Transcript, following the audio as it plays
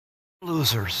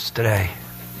Losers today.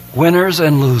 Winners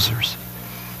and losers.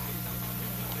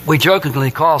 We jokingly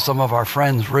call some of our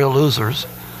friends real losers,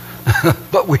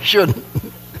 but we shouldn't.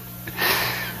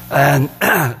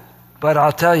 But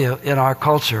I'll tell you, in our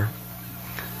culture,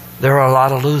 there are a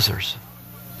lot of losers.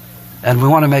 And we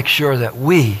want to make sure that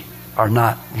we are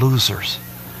not losers.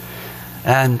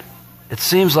 And it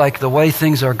seems like the way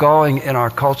things are going in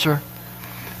our culture,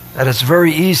 that it's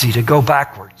very easy to go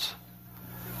backwards,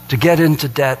 to get into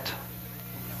debt,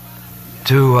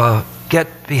 to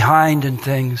get behind in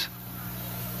things,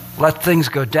 let things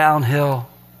go downhill,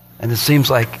 and it seems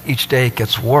like each day it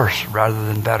gets worse rather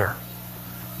than better.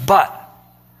 But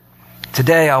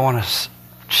today I want to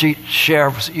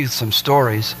share with you some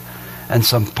stories and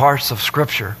some parts of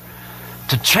Scripture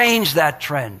to change that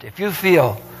trend. If you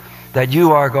feel that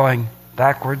you are going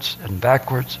backwards and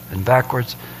backwards and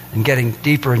backwards and getting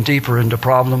deeper and deeper into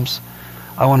problems,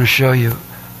 I want to show you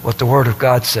what the Word of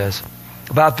God says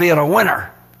about being a winner,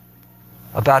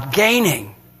 about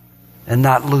gaining and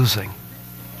not losing.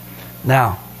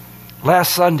 Now,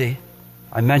 last Sunday,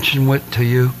 I mentioned to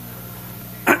you,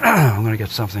 I'm going to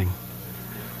get something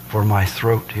for my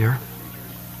throat here.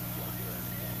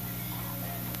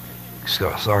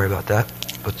 So, sorry about that,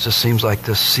 but it just seems like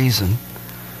this season,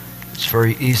 it's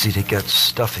very easy to get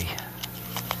stuffy,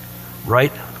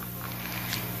 right?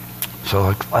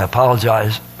 So I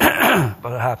apologize,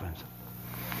 but it happens.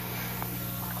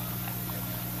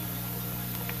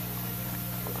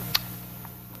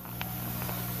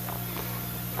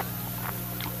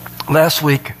 Last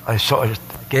week, I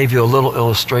gave you a little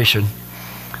illustration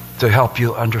to help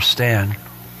you understand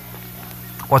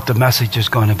what the message is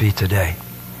going to be today.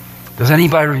 Does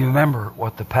anybody remember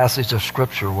what the passage of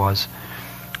Scripture was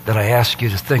that I asked you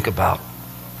to think about?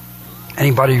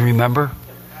 Anybody remember?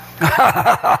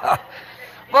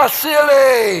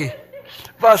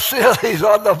 Vasily's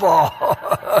on the ball.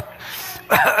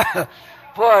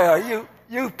 Boy,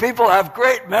 you people have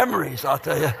great memories, I'll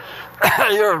tell you.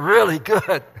 You're really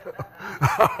good.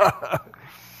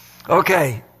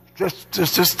 Okay, just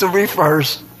to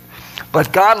reverse.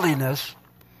 But godliness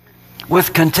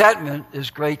with contentment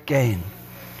is great gain.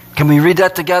 Can we read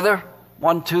that together?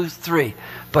 1, 2, 3.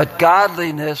 But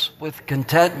godliness with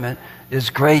contentment is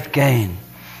great gain.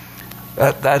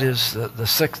 That is the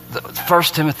 1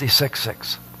 Timothy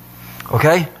 6:6.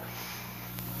 Okay?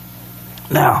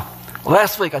 Now,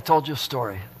 last week I told you a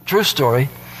story, true story,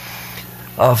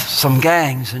 of some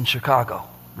gangs in Chicago.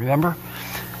 Remember?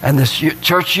 And this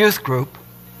church youth group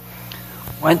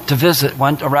went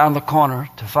around the corner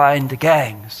to find the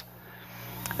gangs.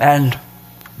 And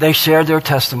they shared their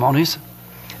testimonies.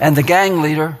 And the gang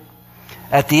leader,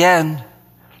 at the end,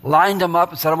 lined them up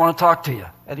and said, I want to talk to you.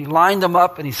 And he lined them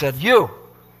up and he said, you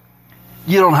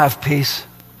don't have peace.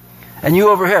 And you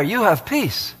over here, you have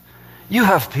peace. You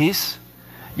have peace.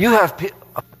 You have peace.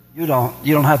 You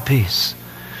don't have peace.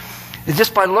 And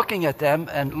just by looking at them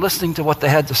and listening to what they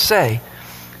had to say,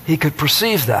 he could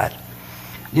perceive that.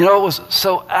 You know what was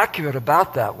so accurate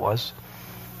about that was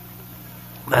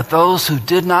that those who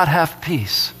did not have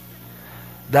peace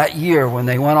that year when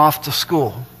they went off to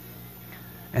school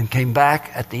and came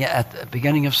back at the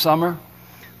beginning of summer,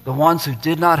 the ones who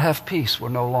did not have peace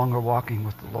were no longer walking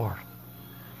with the Lord.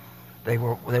 They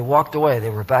walked away.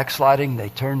 They were backsliding. They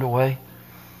turned away.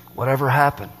 Whatever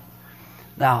happened.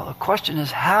 Now, the question is,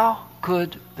 how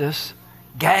could this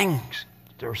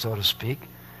gangster, so to speak,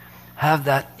 have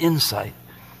that insight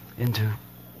into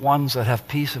ones that have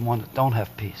peace and ones that don't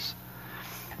have peace?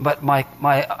 But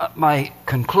my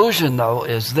conclusion, though,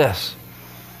 is this: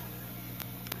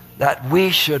 that we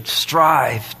should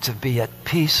strive to be at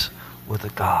peace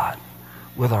with God,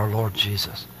 with our Lord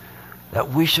Jesus. That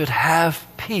we should have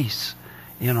peace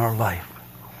in our life.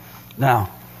 Now,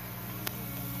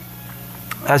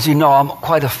 as you know, I'm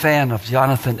quite a fan of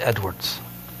Jonathan Edwards,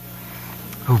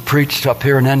 who preached up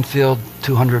here in Enfield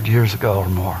 200 years ago or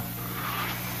more.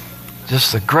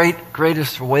 Just the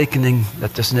greatest awakening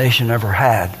that this nation ever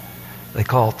had. They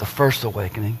call it the First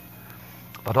Awakening.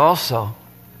 But also,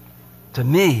 to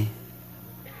me,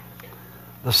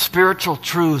 the spiritual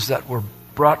truths that were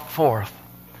brought forth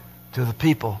to the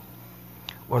people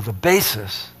were the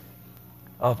basis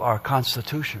of our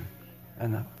Constitution.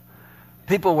 And the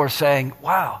people were saying,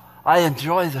 wow, I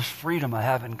enjoy this freedom I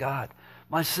have in God.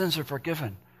 My sins are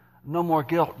forgiven. No more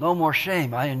guilt, no more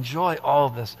shame. I enjoy all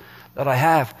of this that I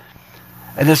have.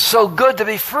 And it's so good to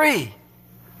be free.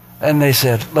 And they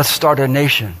said, let's start a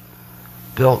nation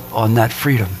built on that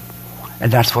freedom. And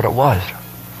that's what it was.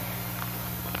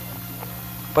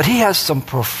 But he has some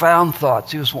profound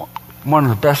thoughts. He was one of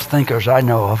the best thinkers I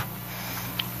know of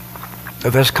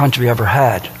this country ever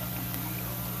had.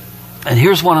 And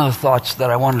here's one of the thoughts that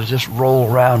I want to just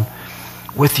roll around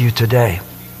with you today.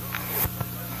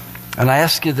 And I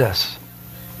ask you this: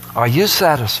 are you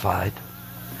satisfied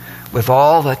with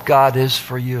all that God is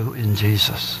for you in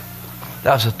Jesus?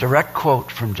 That was a direct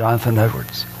quote from Jonathan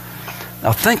Edwards.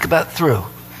 Now think about through.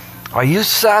 Are you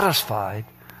satisfied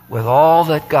with all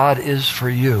that God is for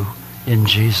you in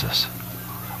Jesus?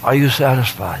 Are you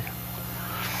satisfied?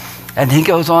 And he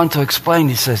goes on to explain,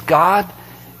 he says, God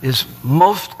is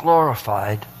most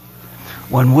glorified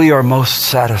when we are most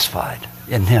satisfied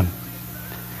in him.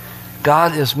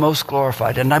 God is most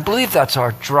glorified. And I believe that's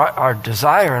our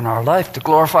desire in our life, to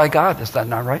glorify God. Is that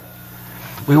not right?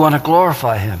 We want to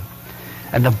glorify him.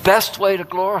 And the best way to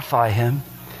glorify him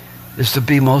is to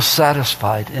be most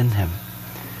satisfied in him.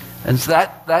 And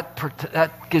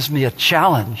that gives me a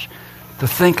challenge to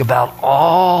think about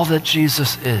all that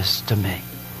Jesus is to me.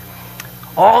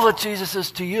 All that Jesus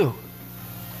is to you.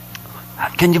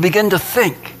 Can you begin to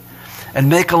think and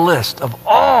make a list of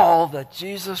all that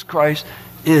Jesus Christ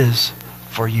is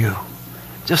for you?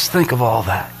 Just think of all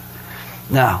that.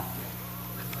 Now,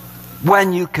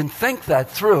 when you can think that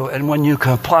through and when you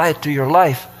can apply it to your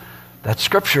life, that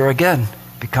scripture again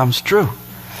becomes true.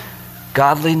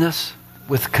 Godliness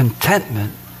with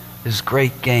contentment is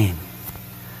great gain.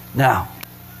 Now,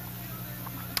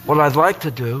 what I'd like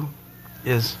to do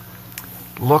is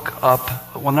look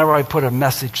up, whenever I put a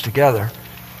message together,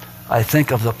 I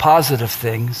think of the positive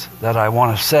things that I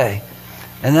want to say.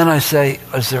 And then I say,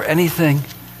 is there anything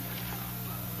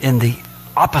in the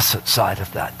opposite side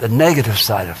of that, the negative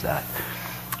side of that?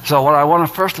 So what I want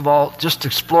to first of all just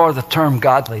explore the term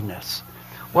godliness.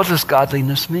 What does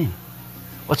godliness mean?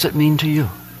 What's it mean to you?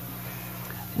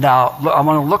 Now, I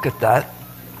want to look at that.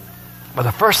 But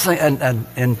the first thing, and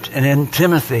in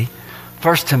Timothy,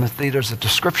 1 Timothy, there's a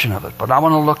description of it. But I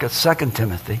want to look at 2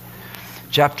 Timothy,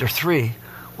 chapter 3,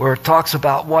 where it talks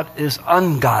about what is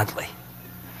ungodly.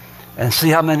 And see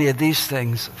how many of these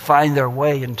things find their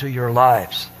way into your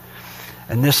lives.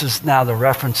 And this is now the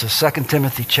reference of 2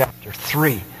 Timothy chapter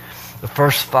 3, the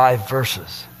first 5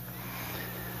 verses.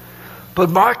 But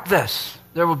mark this: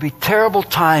 there will be terrible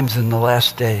times in the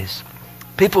last days.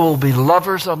 People will be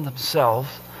lovers of themselves,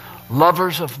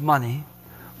 lovers of money,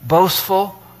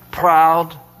 boastful,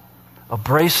 proud,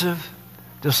 abrasive,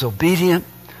 disobedient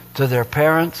to their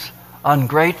parents,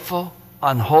 ungrateful,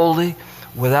 unholy,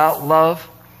 without love,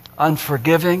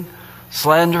 unforgiving,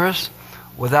 slanderous,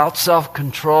 without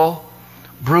self-control,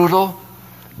 brutal,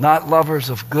 not lovers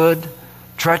of good,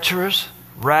 treacherous,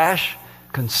 rash,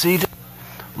 conceited,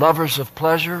 lovers of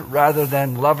pleasure rather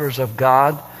than lovers of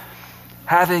God,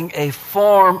 having a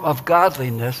form of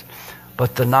godliness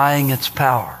but denying its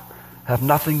power, have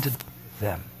nothing to do with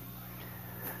them.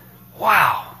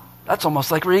 Wow, that's almost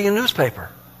like reading a newspaper.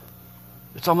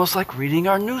 It's almost like reading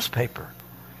our newspaper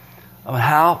on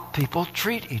how people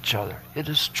treat each other. It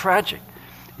is tragic.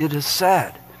 It is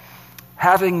sad.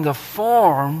 Having the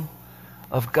form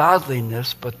of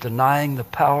godliness but denying the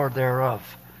power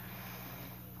thereof.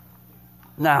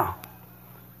 Now,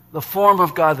 the form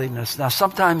of godliness. Now,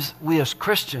 sometimes we as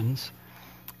Christians,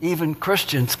 even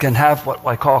Christians, can have what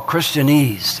I call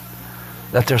Christianese.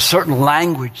 That there's certain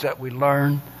language that we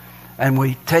learn and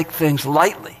we take things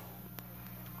lightly.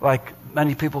 Like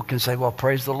many people can say, well,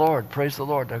 praise the Lord, praise the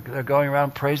Lord. They're going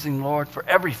around praising the Lord for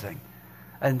everything.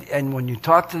 And when you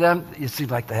talk to them, you see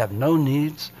like they have no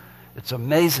needs. It's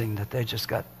amazing that they just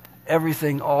got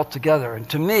everything all together. And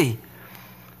to me,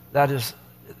 that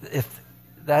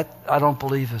I don't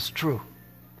believe is true.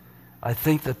 I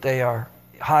think that they are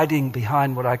hiding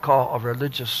behind what I call a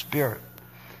religious spirit.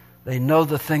 They know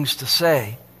the things to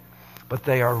say, but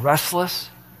they are restless.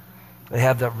 They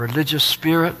have that religious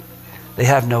spirit. They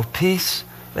have no peace.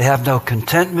 They have no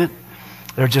contentment.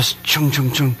 They're just chung,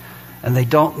 chung, chung. And they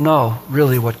don't know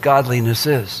really what godliness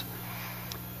is.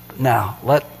 Now,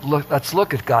 let's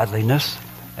look at godliness.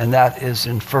 And that is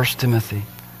in 1 Timothy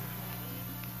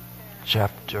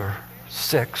chapter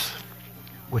 6,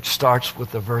 which starts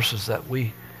with the verses that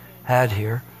we had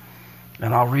here.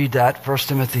 And I'll read that, 1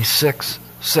 Timothy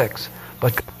 6:6.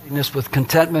 But godliness with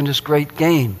contentment is great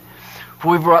gain.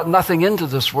 For we brought nothing into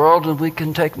this world, and we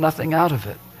can take nothing out of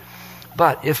it.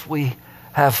 But if we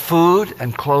have food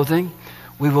and clothing,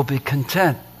 we will be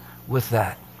content with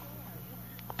that.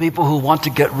 People who want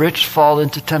to get rich fall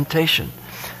into temptation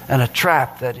and a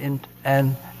trap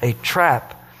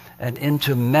and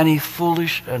into many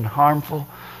foolish and harmful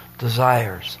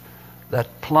desires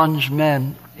that plunge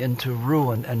men into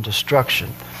ruin and destruction.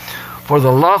 For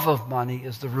the love of money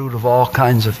is the root of all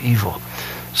kinds of evil.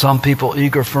 Some people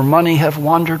eager for money have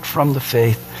wandered from the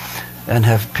faith and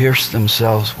have pierced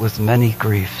themselves with many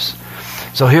griefs.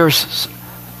 So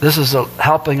this is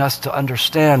helping us to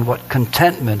understand what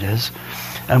contentment is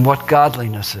and what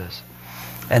godliness is.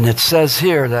 And it says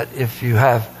here that if you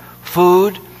have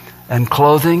food and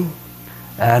clothing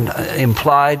and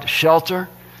implied shelter,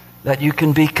 that you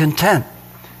can be content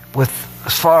with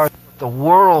as far as the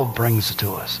world brings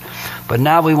to us. But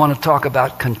now we want to talk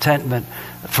about contentment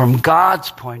from God's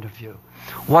point of view.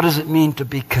 What does it mean to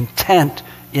be content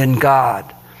in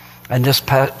God? And this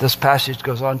passage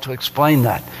goes on to explain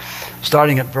that,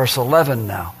 starting at verse 11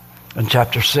 now in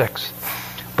chapter 6.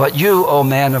 But you, O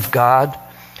man of God,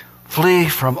 flee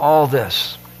from all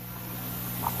this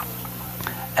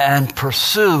and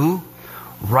pursue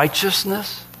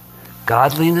righteousness,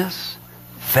 godliness,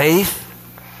 faith,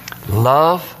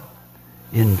 love,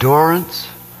 endurance,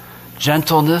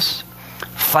 gentleness.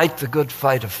 Fight the good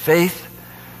fight of faith.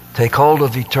 Take hold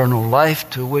of eternal life,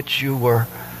 to which you were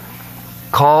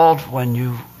called when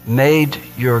you made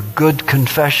your good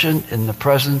confession in the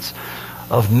presence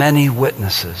of many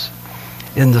witnesses.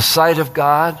 In the sight of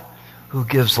God, who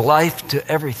gives life to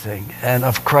everything, and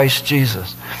of Christ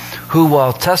Jesus, who,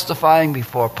 while testifying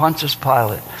before Pontius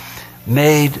Pilate,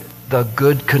 made the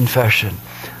good confession.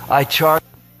 I charge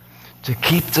you to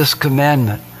keep this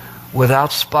commandment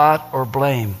without spot or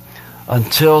blame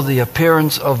until the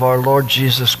appearance of our Lord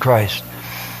Jesus Christ,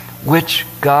 which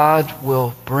God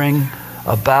will bring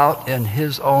about in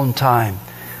his own time.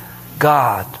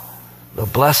 God, the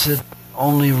blessed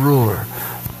only ruler,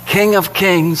 King of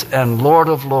kings and Lord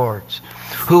of lords,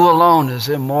 who alone is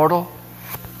immortal,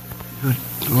 who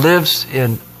lives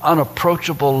in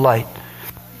unapproachable light,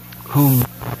 whom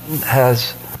none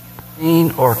has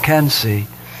seen or can see,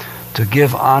 to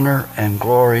give honor and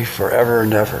glory forever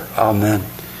and ever. Amen.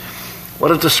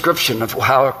 What a description of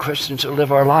how a Christian should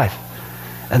live our life.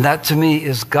 And that to me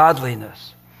is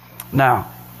godliness.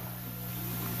 Now,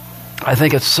 I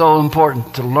think it's so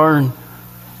important to learn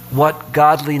what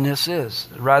godliness is,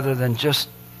 rather than just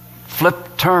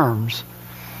flip terms,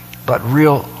 but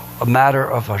a matter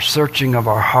of a searching of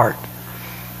our heart.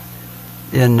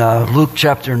 In Luke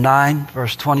chapter 9,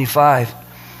 verse 25,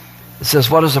 it says,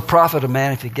 what does it profit a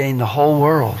man if he gain the whole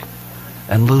world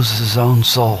and loses his own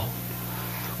soul?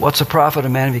 What's the profit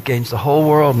of man if he gains the whole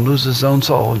world and loses his own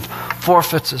soul and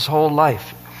forfeits his whole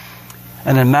life?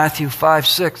 And in Matthew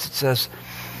 5:6 it says,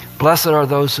 blessed are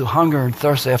those who hunger and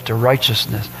thirst after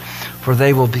righteousness, for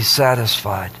they will be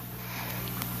satisfied.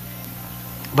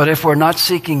 But if we're not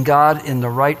seeking God in the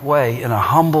right way, in a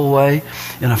humble way,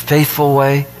 in a faithful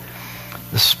way,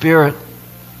 the Spirit,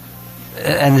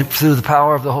 and through the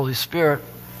power of the Holy Spirit,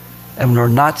 and we're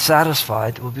not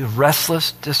satisfied, we'll be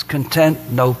restless,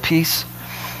 discontent, no peace.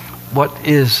 What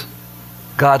is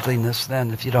godliness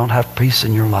then if you don't have peace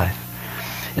in your life?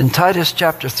 In Titus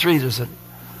chapter 3, there's a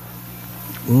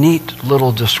neat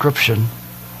little description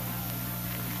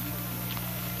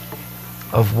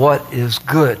of what is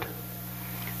good.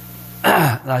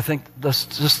 And I think, let's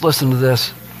just listen to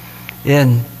this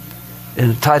in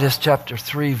Titus chapter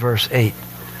 3, verse 8.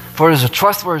 For it is a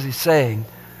trustworthy saying,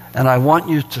 and I want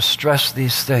you to stress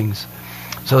these things,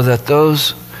 so that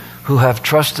those who have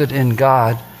trusted in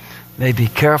God may be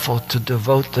careful to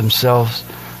devote themselves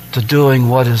to doing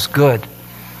what is good.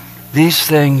 These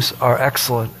things are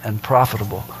excellent and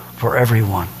profitable for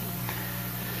everyone.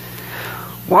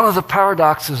 One of the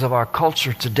paradoxes of our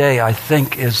culture today, I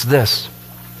think, is this,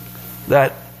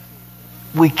 that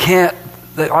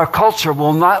our culture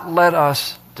will not let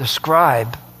us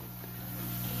describe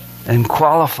and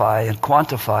qualify and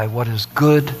quantify what is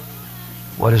good,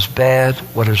 what is bad,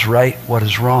 what is right, what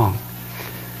is wrong.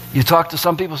 You talk to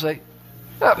some people, say,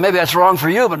 maybe that's wrong for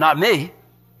you, but not me.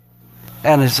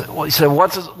 And you say,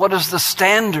 what is the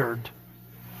standard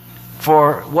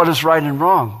for what is right and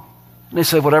wrong? And they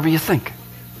say, whatever you think.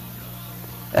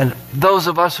 And those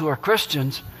of us who are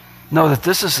Christians know that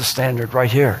this is the standard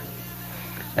right here.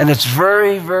 And it's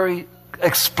very, very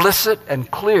explicit and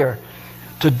clear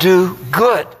to do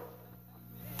good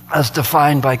as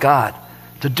defined by God,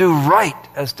 to do right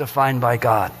as defined by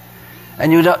God.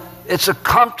 And you know, it's a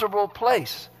comfortable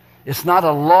place. It's not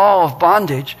a law of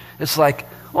bondage. It's like,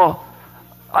 well,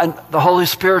 the Holy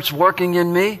Spirit's working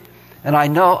in me, and I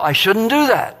know I shouldn't do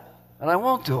that, and I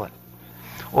won't do it.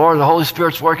 Or the Holy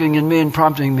Spirit's working in me and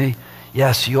prompting me,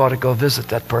 yes, you ought to go visit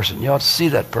that person. You ought to see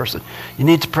that person. You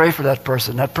need to pray for that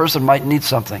person. That person might need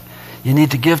something. You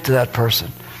need to give to that person.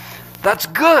 That's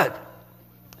good.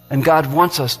 And God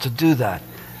wants us to do that.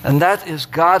 And that is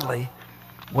godly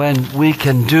when we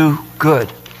can do good.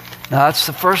 Now, that's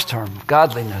the first term,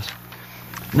 godliness.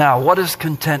 Now, what is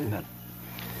contentment?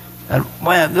 And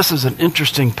man, this is an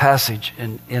interesting passage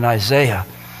in Isaiah.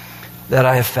 that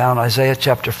I have found, Isaiah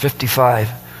chapter 55,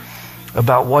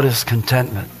 about what is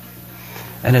contentment.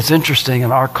 And it's interesting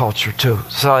in our culture too.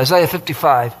 So Isaiah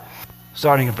 55,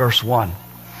 starting at verse 1.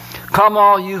 Come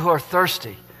all you who are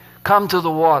thirsty, come to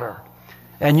the water.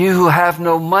 And you who have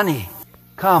no money,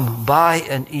 come buy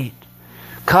and eat.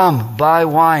 Come buy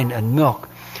wine and milk,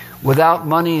 without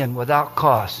money and without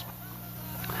cost.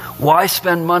 Why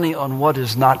spend money on what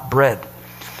is not bread,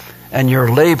 and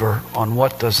your labor on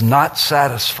what does not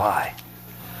satisfy?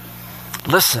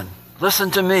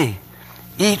 Listen to me.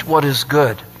 Eat what is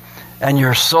good, and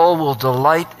your soul will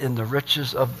delight in the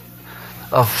riches of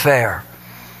fare.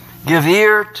 Give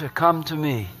ear to come to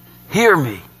me. Hear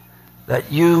me,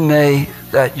 that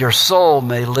your soul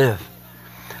may live.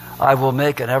 I will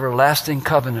make an everlasting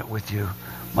covenant with you,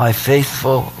 my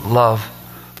faithful love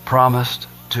promised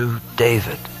to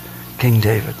David, King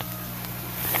David.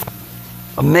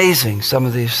 Amazing, some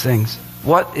of these things.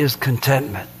 What is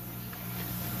contentment?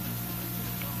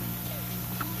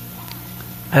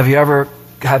 Have you ever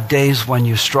had days when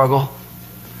you struggle?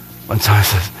 When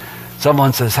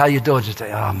someone says, how you doing? You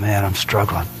say, oh man, I'm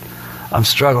struggling.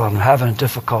 I'm having a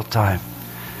difficult time.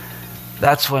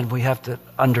 That's when we have to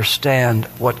understand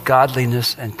what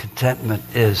godliness and contentment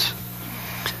is.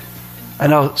 I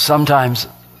know sometimes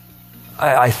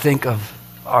I think of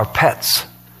our pets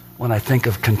when I think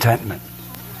of contentment.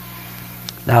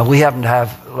 Now, we happen to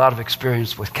have a lot of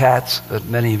experience with cats, but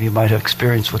many of you might have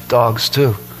experience with dogs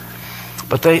too.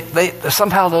 But they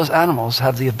somehow those animals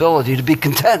have the ability to be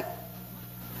content.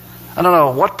 I don't know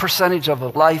what percentage of the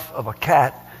life of a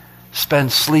cat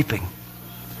spends sleeping.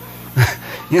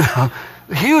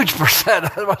 A huge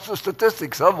percent. I watched the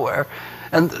statistics somewhere.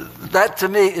 And that to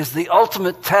me is the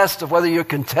ultimate test of whether you're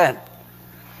content.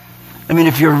 I mean,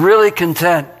 if you're really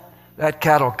content, that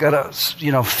cat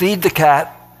will feed the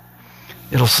cat.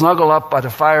 It'll snuggle up by the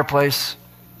fireplace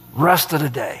rest of the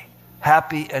day,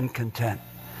 happy and content.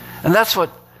 And that's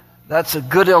a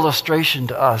good illustration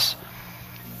to us.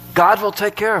 God will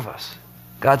take care of us.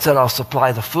 God said, I'll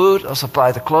supply the food, I'll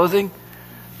supply the clothing.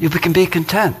 You can be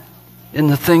content in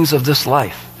the things of this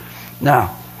life. Now,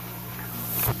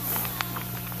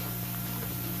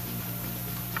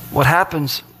 what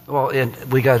happens, one of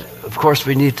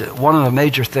the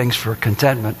major things for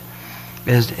contentment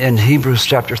is in Hebrews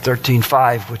chapter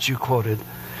 13:5, which you quoted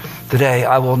today.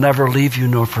 I will never leave you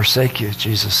nor forsake you,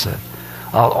 Jesus said.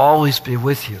 I'll always be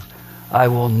with you. I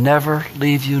will never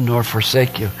leave you nor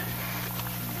forsake you.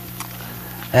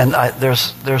 And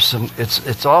there's some.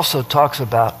 It also talks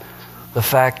about the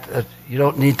fact that you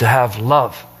don't need to have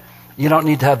love. You don't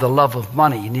need to have the love of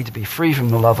money. You need to be free from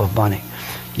the love of money.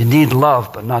 You need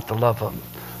love, but not the love of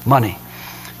money.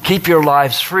 Keep your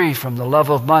lives free from the love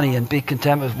of money and be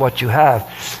content with what you have,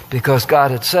 because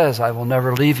God had says, I will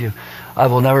never leave you. I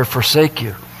will never forsake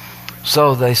you.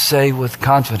 So they say with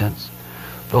confidence,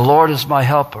 the Lord is my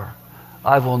helper.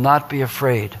 I will not be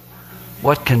afraid.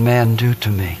 What can man do to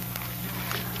me?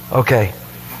 Okay.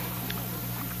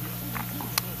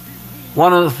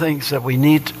 One of the things that we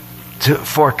need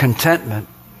for contentment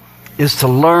is to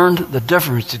learn the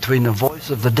difference between the voice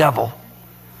of the devil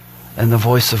and the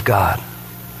voice of God.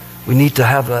 We need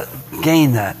to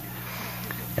gain that.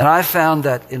 And I found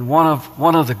that in one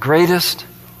of the greatest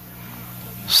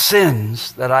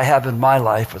sins that I have in my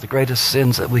life, or the greatest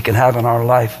sins that we can have in our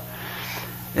life,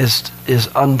 is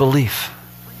unbelief.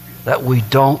 That we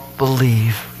don't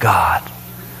believe God.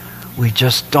 We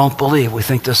just don't believe. We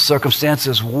think this circumstance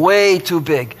is way too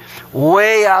big,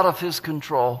 way out of His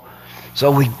control.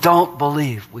 So we don't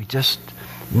believe. We just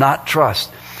not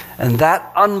trust. And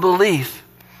that unbelief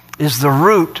is the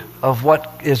root of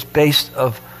what is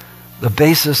the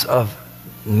basis of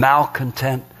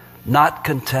malcontent, not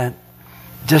content,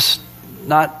 just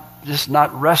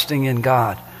not resting in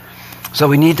God. So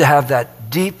we need to have that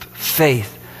deep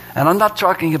faith. And I'm not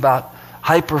talking about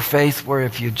hyper faith where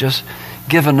if you just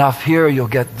give enough here, you'll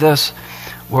get this,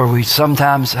 where we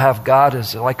sometimes have God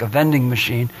as like a vending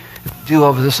machine. If we do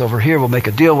over this over here, we'll make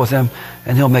a deal with Him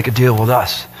and He'll make a deal with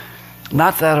us.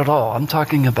 Not that at all. I'm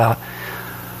talking about,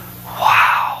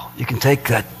 wow, you can take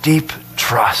that deep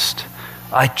trust.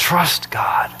 I trust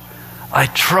God. I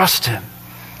trust Him.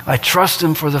 I trust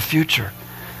Him for the future.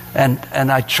 And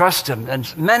I trust Him.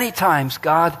 And many times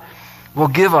God will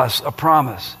give us a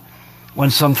promise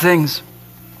when some things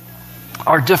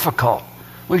are difficult.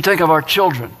 We think of our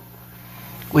children.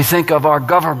 We think of our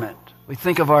government. We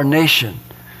think of our nation.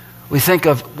 We think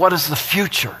of what is the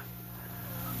future?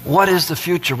 What is the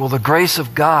future? Will the grace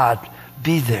of God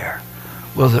be there?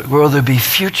 Will there be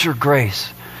future grace?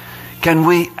 Can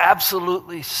we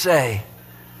absolutely say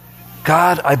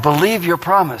God, I believe your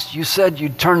promise. You said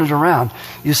you'd turn it around.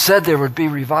 You said there would be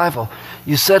revival.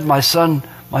 You said my son,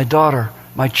 my daughter,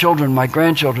 my children, my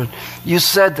grandchildren, you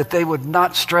said that they would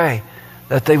not stray,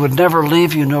 that they would never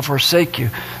leave you nor forsake you,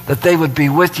 that they would be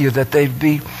with you, that they'd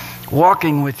be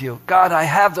walking with you. God, I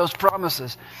have those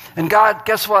promises. And God,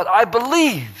 guess what? I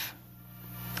believe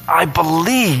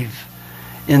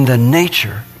in the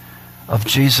nature of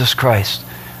Jesus Christ.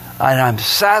 And I'm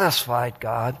satisfied,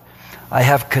 God. I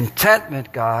have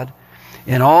contentment, God,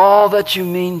 in all that you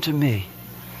mean to me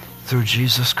through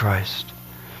Jesus Christ.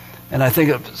 And I think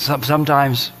it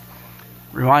sometimes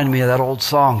remind me of that old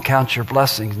song, Count Your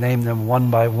Blessings, name them one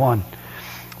by one.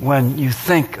 When you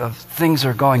think of things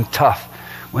are going tough,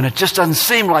 when it just doesn't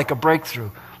seem like a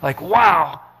breakthrough, like,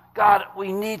 wow, God,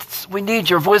 we need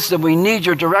your wisdom, we need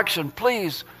your direction,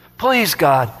 please, please,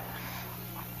 God.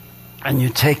 And you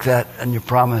take that and you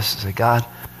promise, say, God,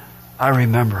 I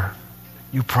remember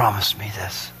you promised me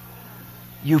this.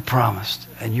 You promised,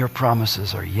 and your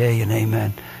promises are yea and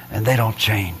amen, and they don't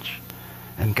change.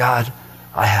 And God,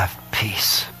 I have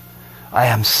peace. I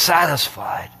am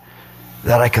satisfied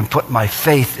that I can put my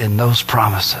faith in those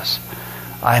promises.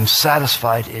 I am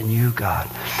satisfied in you, God.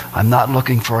 I'm not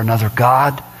looking for another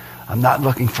God. I'm not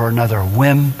looking for another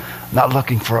whim. I'm not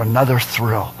looking for another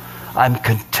thrill. I'm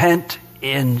content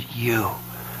in you.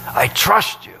 I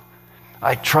trust you.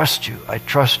 I trust you. I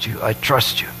trust you. I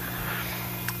trust you.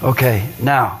 Okay,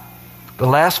 now, the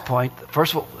last point,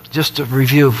 first of all, just to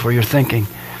review for your thinking.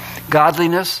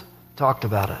 Godliness, talked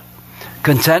about it.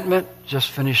 Contentment, just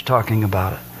finished talking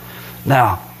about it.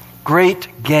 Now,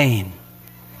 great gain.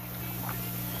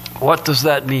 What does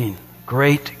that mean?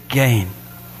 Great gain.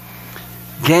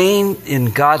 Gain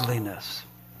in godliness.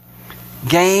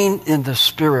 Gain in the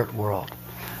spirit world.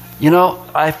 You know,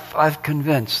 I've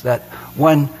convinced that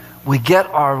when we get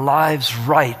our lives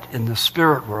right in the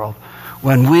spirit world,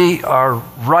 when we are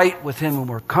right with Him and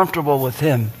we're comfortable with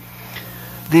Him,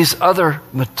 these other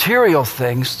material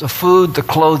things, the food, the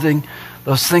clothing,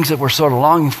 those things that we're sort of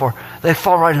longing for, they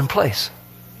fall right in place.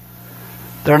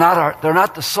 They're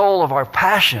not the soul of our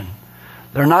passion.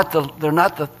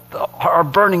 Our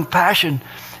burning passion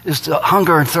is to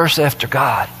hunger and thirst after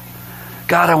God.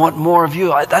 God, I want more of you.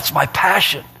 That's my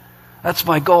passion. That's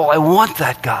my goal. I want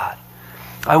that, God.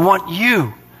 I want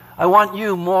you. I want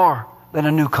you more than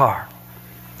a new car.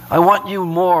 I want you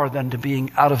more than to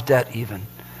being out of debt even.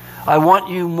 I want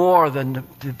you more than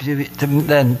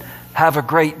than have a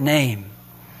great name.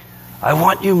 I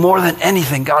want you more than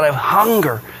anything. God, I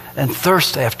hunger and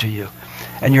thirst after you.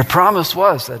 And your promise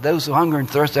was that those who hunger and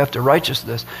thirst after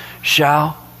righteousness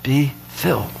shall be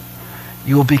filled.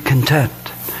 You will be content.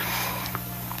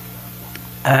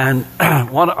 And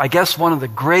I guess one of the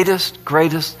greatest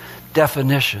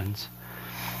definitions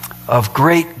of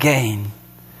great gain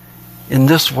in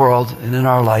this world and in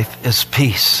our life is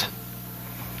peace.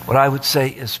 What I would say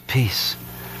is peace.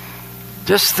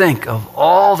 Just think of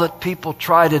all that people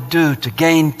try to do to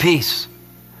gain peace,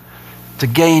 to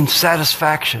gain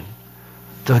satisfaction,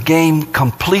 to gain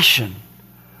completion.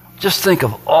 Just think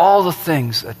of all the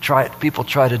things that people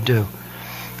try to do.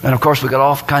 And of course, we got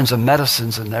all kinds of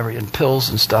medicines and pills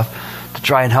and stuff to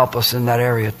try and help us in that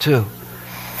area too.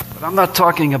 But I'm not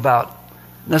talking about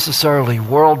necessarily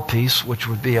world peace, which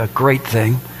would be a great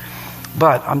thing,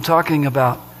 but I'm talking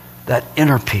about that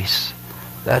inner peace,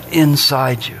 that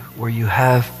inside you, where you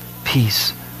have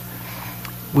peace.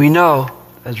 We know,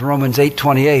 as Romans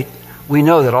 8:28, we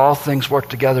know that all things work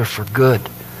together for good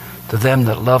to them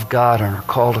that love God and are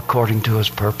called according to His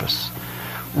purpose.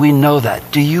 We know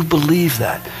that. Do you believe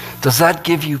that? Does that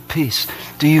give you peace?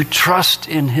 Do you trust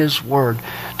in His Word?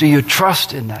 Do you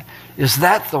trust in that? Is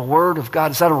that the Word of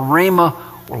God? Is that a Rhema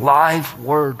live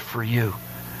word for you?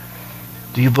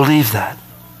 Do you believe that?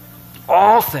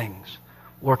 All things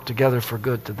work together for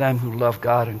good to them who love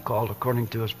God and called according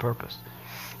to His purpose.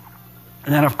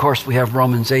 And then, of course, we have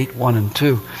Romans 8:1 and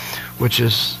 2, which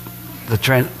is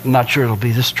I'm not sure it'll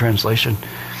be this translation,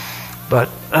 but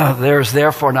there is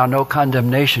therefore now no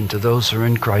condemnation to those who are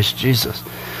in Christ Jesus,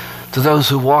 to those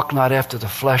who walk not after the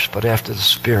flesh, but after the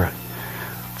Spirit.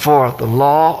 For the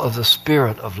law of the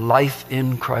Spirit of life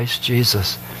in Christ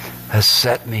Jesus has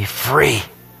set me free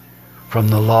from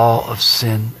the law of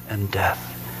sin and death.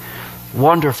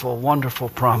 Wonderful, wonderful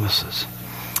promises.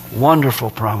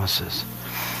 Wonderful promises.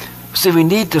 See, we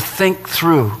need to think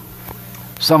through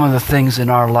some of the things in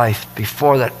our life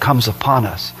before that comes upon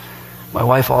us. My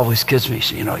wife always kids me.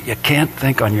 She, you can't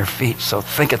think on your feet, so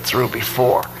think it through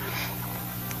before.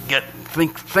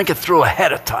 Think it through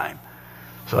ahead of time.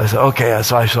 So I said, okay,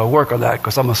 so I shall work on that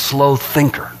because I'm a slow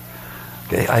thinker.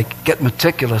 Okay, I get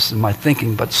meticulous in my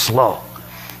thinking, but slow.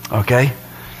 Okay?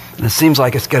 And it seems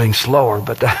like it's getting slower,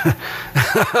 but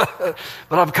but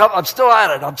I'm still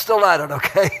at it. I'm still at it,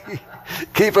 okay?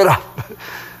 Keep it up.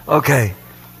 Okay.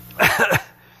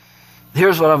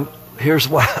 Here's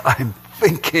what I'm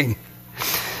thinking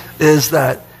is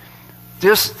that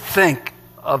just think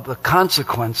of the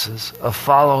consequences of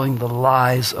following the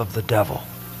lies of the devil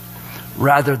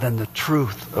rather than the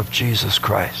truth of Jesus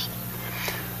Christ.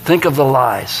 Think of the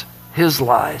lies, his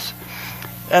lies.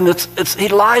 And he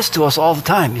lies to us all the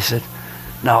time. He said,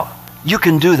 now, you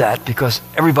can do that because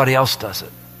everybody else does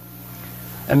it.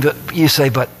 And you say,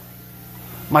 but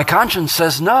my conscience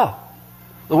says no.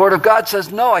 The Word of God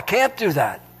says, no, I can't do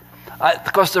that.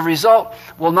 Because the result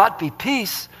will not be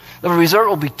peace. The result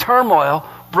will be turmoil,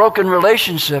 broken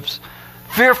relationships,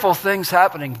 fearful things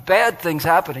happening, bad things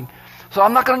happening. So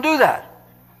I'm not going to do that,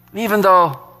 even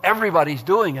though everybody's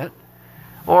doing it.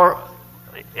 Or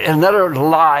another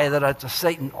lie that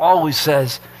Satan always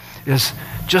says is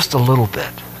just a little bit.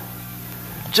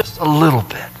 Just a little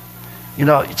bit. You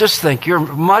know, just think you're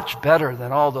much better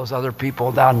than all those other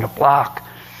people down the block,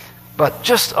 but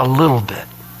just a little bit.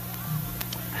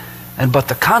 But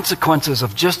the consequences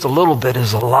of just a little bit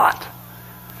is a lot.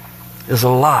 Is a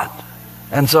lot.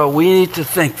 And so we need to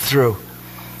think through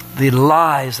the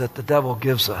lies that the devil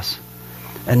gives us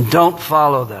and don't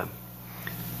follow them.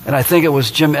 And I think it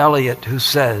was Jim Elliot who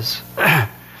says,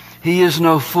 he is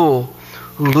no fool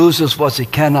who loses what he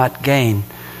cannot gain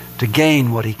to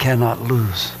gain what he cannot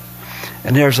lose.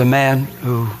 And there's a man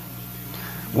who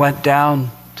went down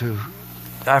to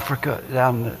Africa,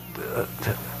 down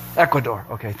to Ecuador.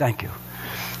 Okay, thank you.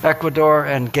 Ecuador,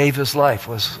 and gave his life,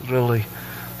 was really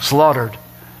slaughtered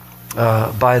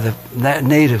by the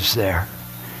natives there.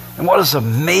 And what is an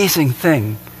amazing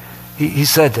thing, he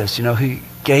said this, you know, he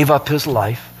gave up his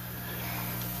life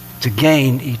to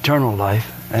gain eternal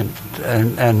life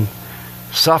and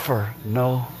suffer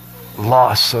no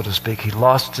loss, so to speak. He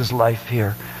lost his life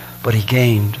here, but he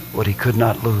gained what he could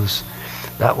not lose.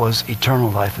 That was eternal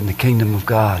life in the kingdom of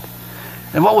God.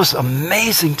 And what was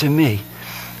amazing to me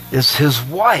is his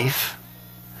wife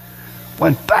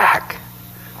went back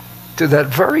to that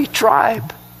very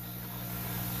tribe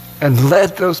and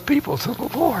led those people to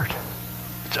the Lord.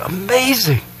 It's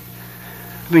amazing.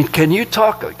 I mean, can you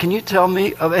tell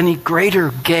me of any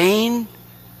greater gain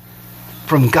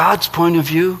from God's point of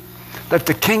view that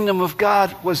the kingdom of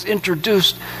God was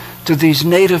introduced to these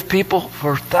native people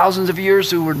for thousands of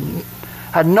years who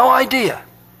had no idea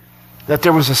that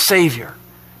there was a Savior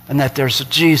and that there's a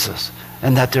Jesus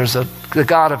and that there's the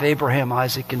God of Abraham,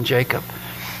 Isaac, and Jacob.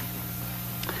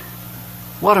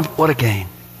 What a gain.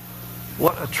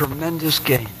 What a tremendous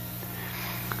gain.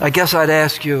 I guess I'd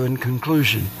ask you in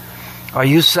conclusion, are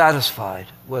you satisfied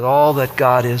with all that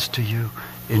God is to you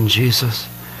in Jesus?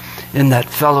 In that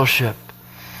fellowship?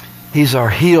 He's our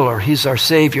healer. He's our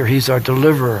Savior. He's our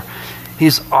deliverer.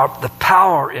 He's the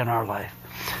power in our life.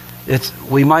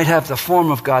 We might have the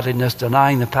form of godliness,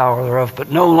 denying the power thereof, but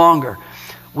no longer.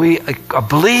 We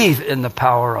believe in the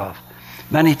power of.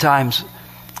 Many times,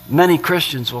 many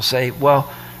Christians will say,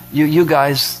 well, you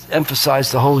guys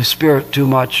emphasize the Holy Spirit too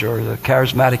much, or the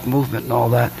charismatic movement and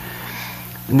all that.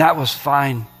 And that was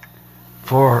fine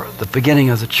for the beginning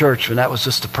of the church, and that was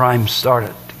just the prime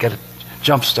started, to get it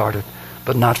jump started,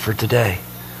 but not for today.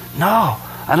 No,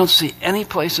 I don't see any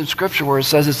place in Scripture where it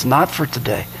says it's not for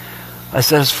today. I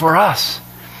said it's for us.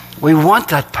 We want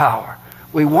that power.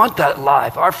 We want that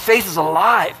life. Our faith is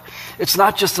alive. It's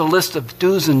not just a list of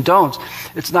do's and don'ts.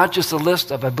 It's not just a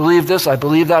list of I believe this, I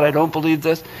believe that, I don't believe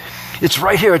this. It's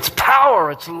right here. It's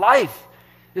power. It's life.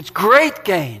 It's great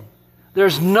gain.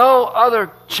 There's no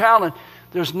other challenge.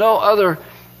 There's no other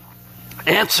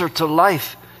answer to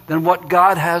life than what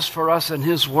God has for us in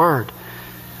His Word.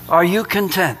 Are you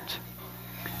content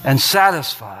and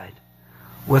satisfied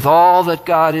with all that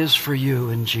God is for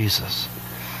you in Jesus?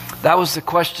 That was the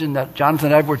question that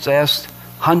Jonathan Edwards asked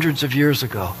hundreds of years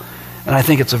ago. And I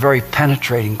think it's a very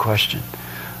penetrating question,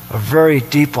 a very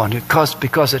deep one,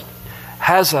 because it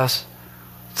has us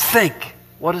think,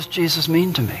 what does Jesus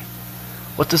mean to me?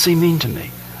 What does He mean to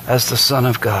me as the Son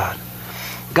of God?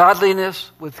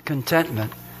 Godliness with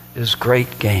contentment is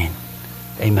great gain.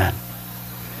 Amen.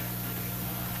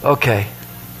 Okay.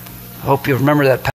 Hope you remember that.